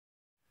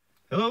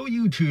Hello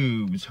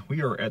YouTubes,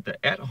 we are at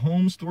the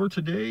at-home store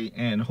today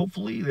and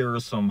hopefully there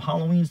is some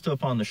Halloween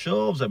stuff on the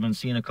shelves. I've been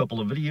seeing a couple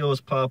of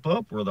videos pop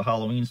up where the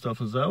Halloween stuff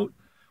is out.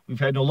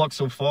 We've had no luck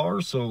so far,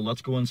 so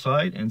let's go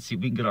inside and see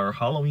if we can get our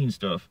Halloween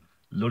stuff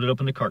loaded up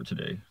in the cart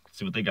today. Let's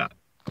see what they got.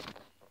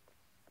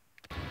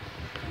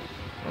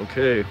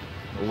 Okay,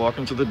 we're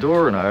walking to the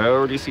door and I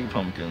already see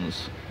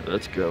pumpkins.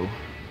 Let's go.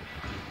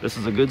 This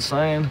is a good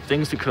sign,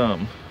 things to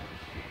come.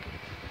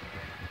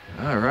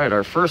 All right,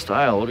 our first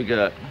aisle, what do we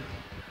got?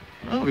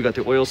 Oh, we got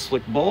the oil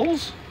slick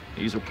balls.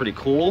 These are pretty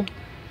cool.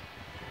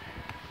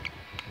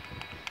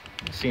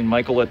 I've seen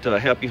Michael at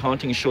Happy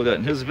Haunting show that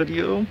in his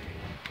video.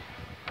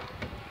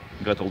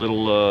 We got the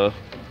little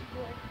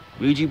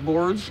Ouija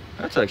boards.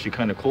 That's actually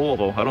kind of cool,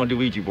 although I don't do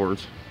Ouija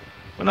boards.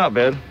 But not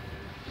bad.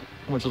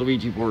 How much are the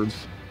Ouija boards?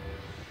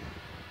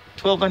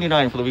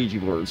 $12.99 for the Ouija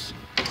boards.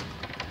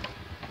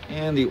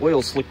 And the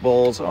oil slick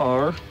balls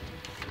are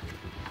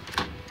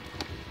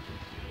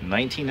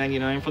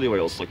 $19.99 for the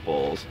oil slick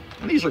balls.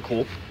 And these are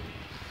cool.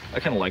 I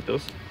kind of like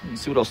those.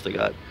 Let's see what else they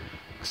got.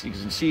 So you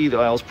can see the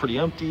aisle's pretty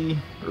empty.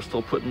 They're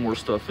still putting more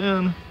stuff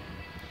in.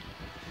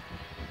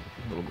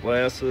 Little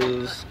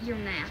glasses. You're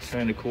nasty.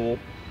 Kind of cool.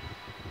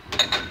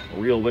 A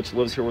real witch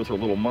lives here with her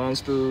little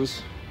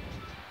monsters.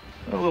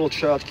 Little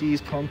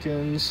tchotchkes,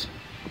 pumpkins.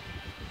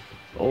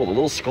 Oh, the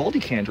little skull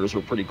decanters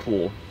are pretty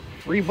cool.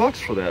 $3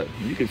 for that.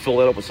 You could fill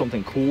that up with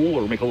something cool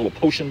or make a little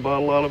potion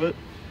bottle out of it.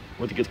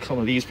 We're to get some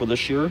of these for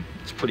this year.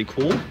 It's pretty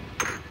cool.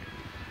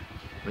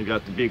 They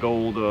got the big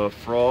old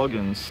frog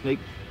and snake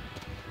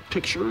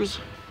pictures.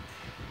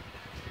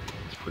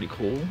 It's pretty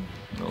cool.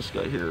 What else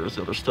got here? There's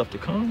other stuff to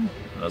come.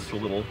 That's a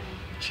little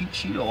cheat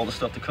sheet of all the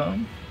stuff to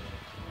come.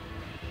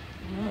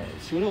 All right,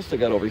 let's see what else they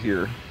got over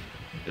here.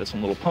 Got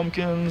some little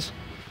pumpkins.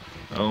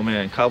 Oh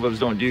man, cobwebs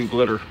don't do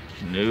glitter.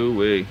 No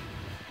way.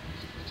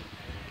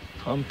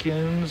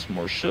 Pumpkins,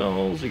 more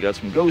shells. We got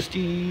some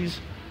ghosties,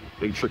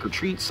 big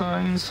trick-or-treat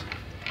signs.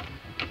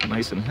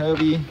 Nice and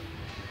heavy. How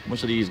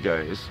much are these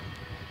guys?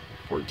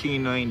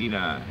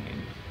 $14.99.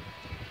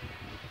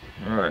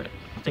 All right,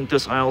 I think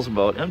this aisle's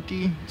about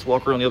empty. Let's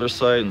walk around the other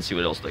side and see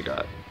what else they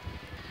got.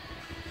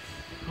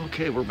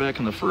 Okay, we're back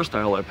in the first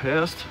aisle I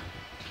passed.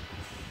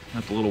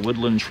 Got the little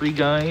woodland tree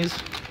guys.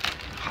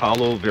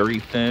 Hollow, very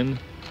thin.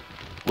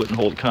 Wouldn't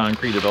hold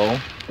concrete at all.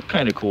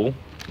 Kind of cool.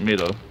 Made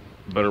a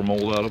better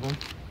mold out of them.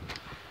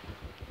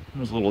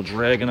 There's little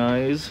dragon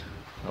eyes.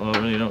 I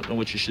really don't know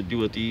what you should do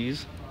with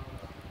these.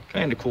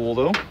 Kind of cool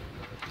though.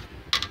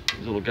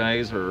 These little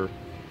guys are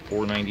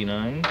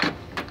 $4.99.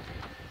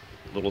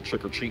 Little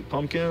trick-or-treat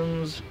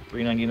pumpkins,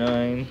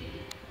 $3.99.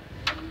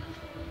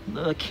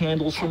 The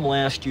candles from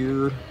last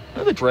year.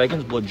 The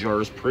dragon's blood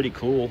jar is pretty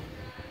cool.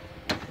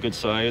 Good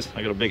size.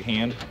 I got a big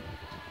hand.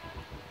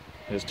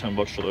 It's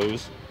 $10 for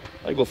those.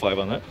 I go $5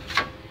 on that.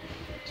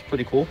 It's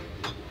pretty cool.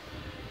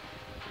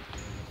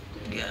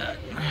 Got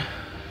a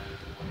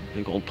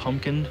big old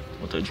pumpkin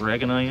with a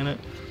dragon eye in it.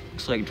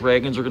 Looks like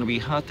dragons are going to be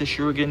hot this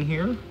year again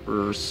here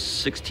for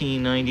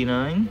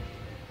 $16.99.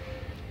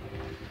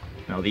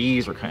 Now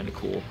these are kind of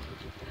cool.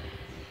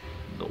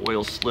 The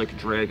oil slick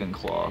dragon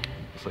claw.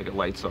 Looks like it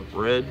lights up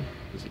red.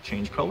 Does it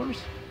change colors?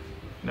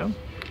 No.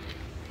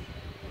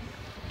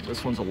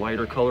 This one's a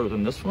lighter color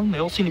than this one. They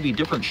all seem to be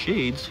different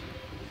shades.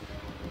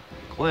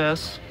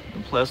 Glass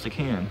and plastic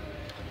hand.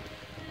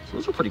 So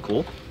those are pretty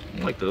cool.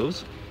 I like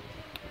those.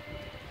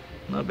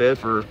 Not bad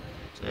for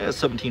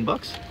 17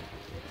 bucks.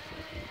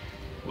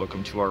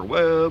 Welcome to our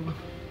web.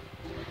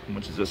 How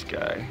much is this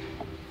guy?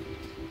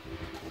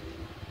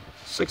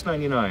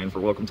 $6.99 for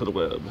welcome to the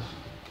web.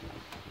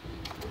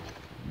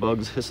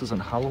 Bugs, hisses,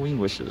 and Halloween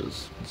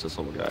wishes. What's this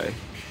little guy?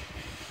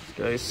 This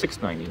guy is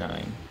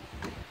 $6.99.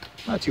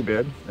 Not too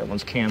bad. That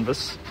one's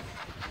canvas.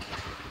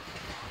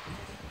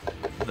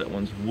 That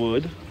one's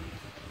wood.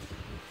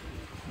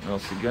 What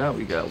else we got?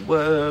 We got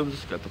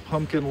webs, got the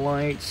pumpkin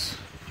lights,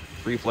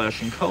 3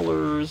 flashing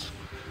colors.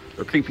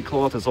 Their creepy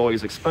cloth is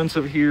always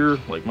expensive here.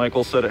 Like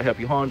Michael said at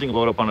Happy Haunting,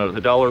 load up on it at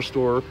the dollar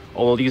store.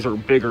 Although these are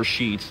bigger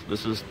sheets.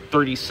 This is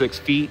 36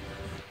 feet.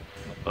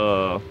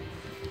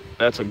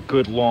 That's a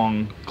good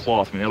long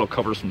cloth. I mean, that'll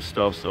cover some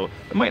stuff, so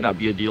it might not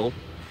be a deal,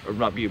 or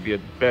not be a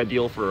bad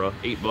deal for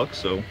 $8.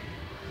 So,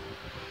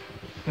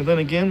 and then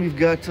again, we've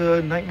got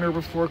Nightmare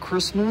Before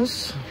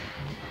Christmas.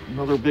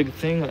 Another big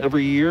thing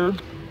every year.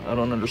 I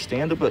don't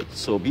understand it, but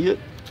so be it.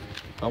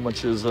 How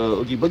much is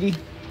Oogie Boogie?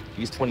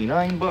 He's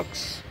 $29.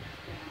 Let's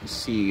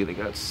see, they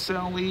got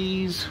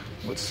Sally's.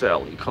 What's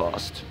Sally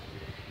cost?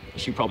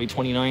 She probably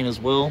 $29 as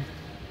well.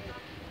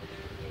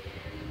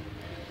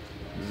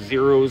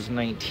 Zero's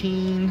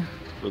 $19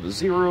 for the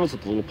zeros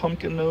with the little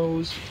pumpkin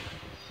nose.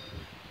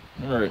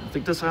 All right, I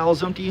think this aisle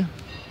is empty.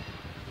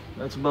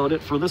 That's about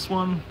it for this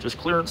one. Just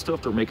clearance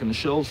stuff. They're making the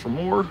shelves for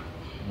more.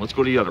 Let's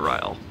go to the other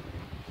aisle.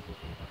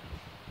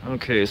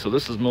 Okay, so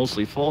this is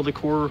mostly fall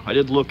decor. I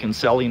did look and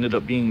Sally ended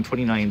up being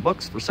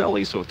 $29 for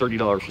Sally, so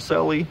 $30 for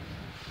Sally.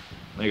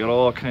 They got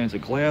all kinds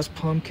of glass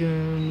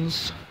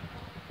pumpkins.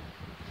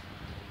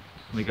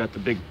 They got the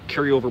big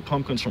carryover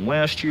pumpkins from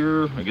last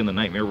year. Again, the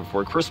Nightmare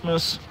Before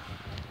Christmas.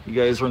 You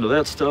guys are into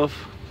that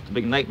stuff. The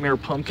big Nightmare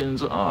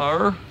pumpkins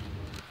are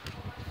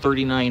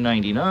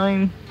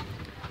 $39.99.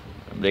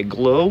 They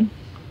glow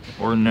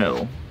or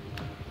no?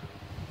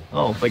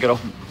 Oh, they got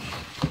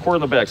a cord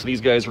in the back, so these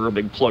guys are a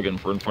big plug-in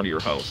for in front of your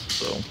house.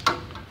 So,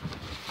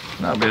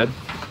 not bad.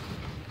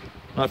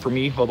 Not for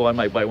me, although I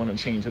might buy one and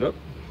change it up.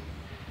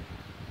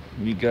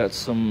 We got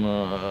some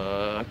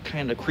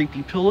kind of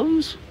creepy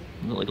pillows,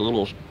 like a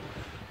little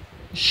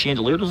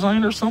chandelier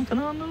design or something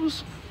on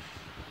those.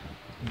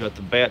 We got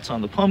the bats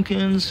on the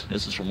pumpkins.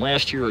 This is from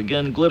last year.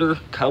 Again, glitter.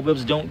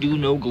 Cobwebs don't do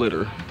no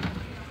glitter.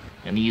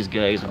 And these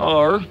guys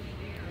are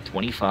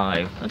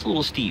 $25. That's a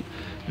little steep.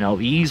 Now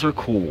these are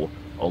cool.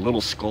 A little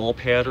skull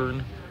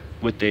pattern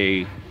with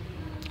a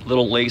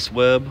little lace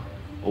web.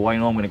 Oh, I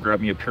know I'm going to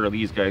grab me a pair of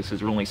these guys because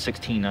they're only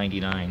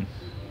 $16.99.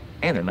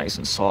 And they're nice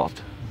and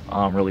soft.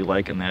 I'm really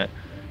liking that.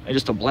 And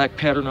just a black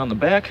pattern on the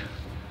back.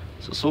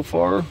 So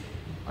far,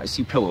 I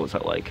see pillows I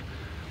like.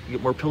 We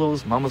get more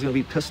pillows, Mama's going to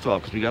be pissed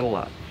off because we got a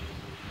lot.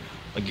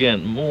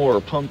 Again, more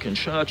pumpkin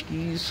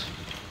tchotchkes.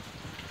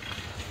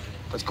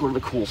 Let's go to the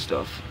cool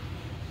stuff.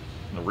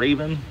 The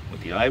raven with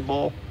the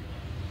eyeball,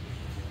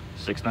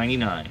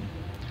 $6.99.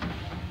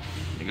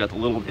 You got the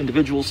little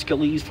individual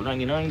skellies for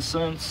 99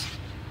 cents.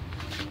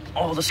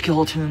 All the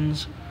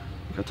skeletons.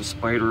 You got the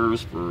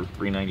spiders for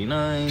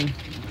 $3.99.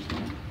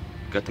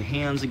 Got the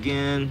hands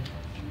again,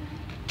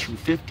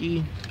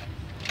 $2.50.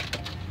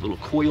 Little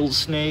coiled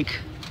snake.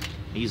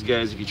 These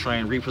guys, if you try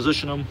and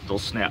reposition them, they'll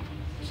snap.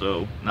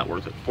 So, not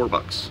worth it. $4.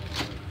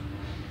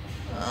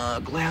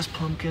 Glass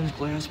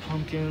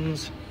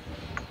pumpkins.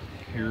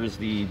 Here's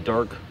the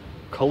dark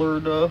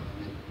colored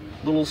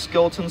little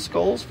skeleton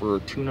skulls for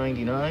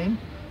 $2.99.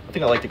 I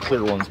think I like the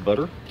clear ones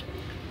better.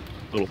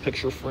 Little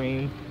picture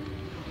frame.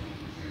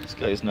 This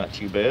guy's not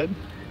too bad.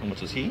 How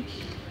much is he?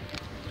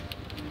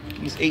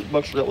 He's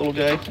 $8 for that little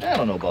guy. I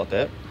don't know about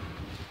that.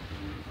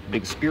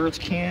 Big spirits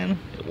can.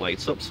 It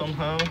lights up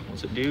somehow.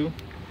 What's it do?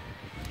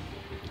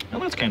 Oh,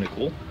 that's kind of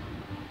cool.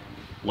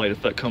 Light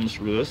effect comes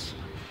through this.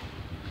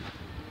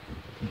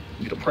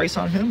 Get a price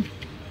on him.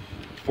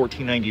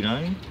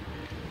 $14.99.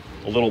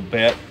 A little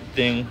bat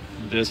thing.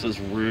 This is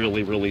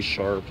really, really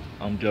sharp.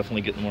 I'm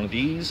definitely getting one of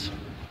these.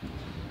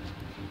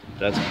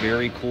 That's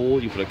very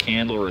cool. You put a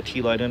candle or a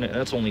tea light in it.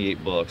 That's only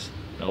 $8.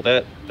 Now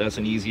that's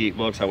an easy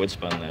 $8. I would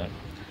spend that.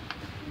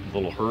 A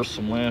little hearse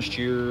from last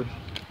year.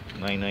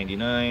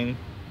 $9.99.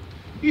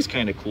 He's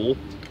kind of cool.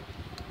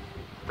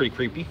 Pretty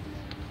creepy.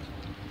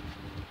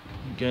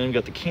 Again,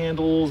 got the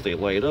candles. They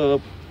light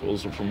up.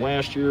 Those are from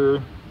last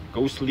year.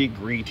 Ghostly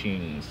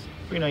Greetings.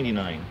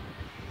 $3.99.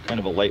 Kind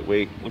of a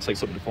lightweight. Looks like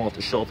something to fall off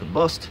the shelf and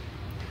bust.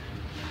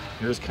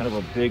 Here's kind of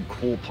a big,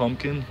 cool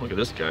pumpkin. Look at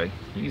this guy.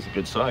 He's a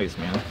good size,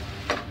 man.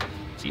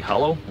 Is he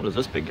hollow? What does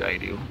this big guy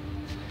do?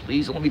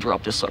 Please let me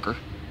drop this sucker.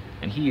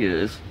 And he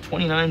is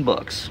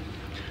 $29.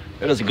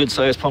 That is a good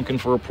sized pumpkin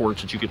for a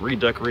porch that you could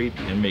redecorate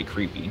and make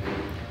creepy.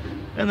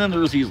 And then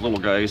there's these little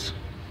guys.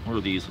 What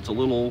are these? It's a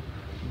little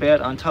bat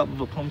on top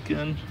of a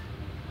pumpkin.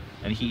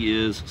 And he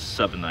is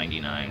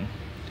 $7.99.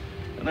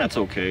 And that's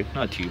okay.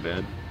 Not too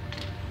bad.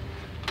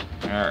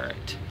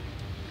 Alright.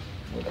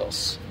 What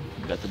else?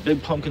 We got the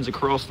big pumpkins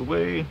across the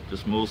way.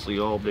 Just mostly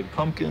all big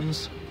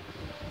pumpkins.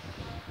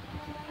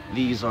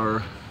 These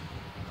are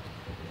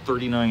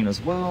 $39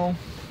 as well.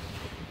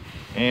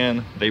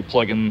 And they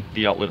plug in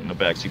the outlet in the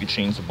back so you can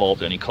change the bulb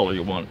to any color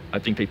you want. I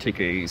think they take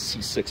a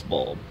C6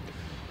 bulb.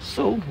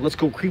 So let's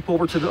go creep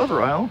over to the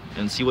other aisle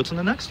and see what's in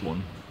the next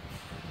one.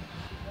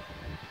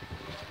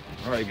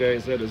 All right,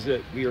 guys, that is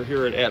it. We are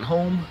here at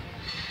Home.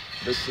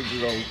 This is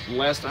the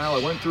last aisle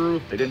I went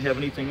through. They didn't have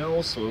anything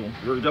else, so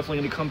we're definitely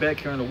going to come back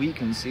here in a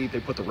week and see if they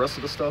put the rest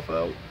of the stuff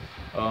out.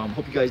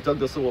 Hope you guys dug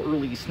this little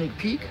early sneak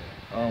peek.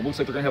 Looks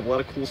like they're going to have a lot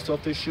of cool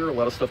stuff this year. A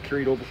lot of stuff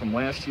carried over from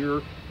last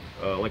year.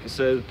 Like I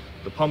said,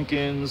 the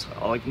pumpkins,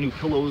 I like the new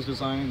pillows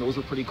design. Those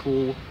are pretty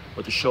cool,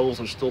 but the shelves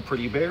are still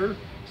pretty bare.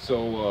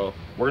 So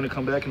we're going to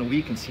come back in a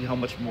week and see how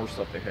much more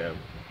stuff they have.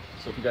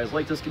 So if you guys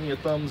like this, give me a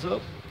thumbs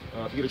up.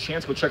 If you get a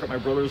chance, go check out my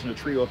brothers in the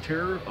Trio of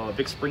Terror,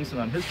 Vic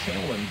Springston on his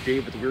channel and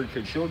Dave at the Weird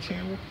Kid Show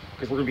channel,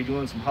 because we're going to be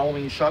doing some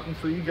Halloween shopping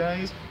for you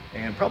guys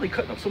and probably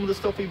cutting up some of the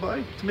stuff we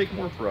buy to make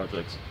more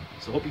projects.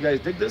 So hope you guys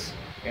dig this,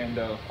 and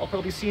I'll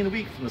probably see you in a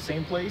week from the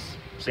same place,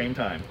 same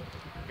time.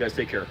 You guys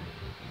take care.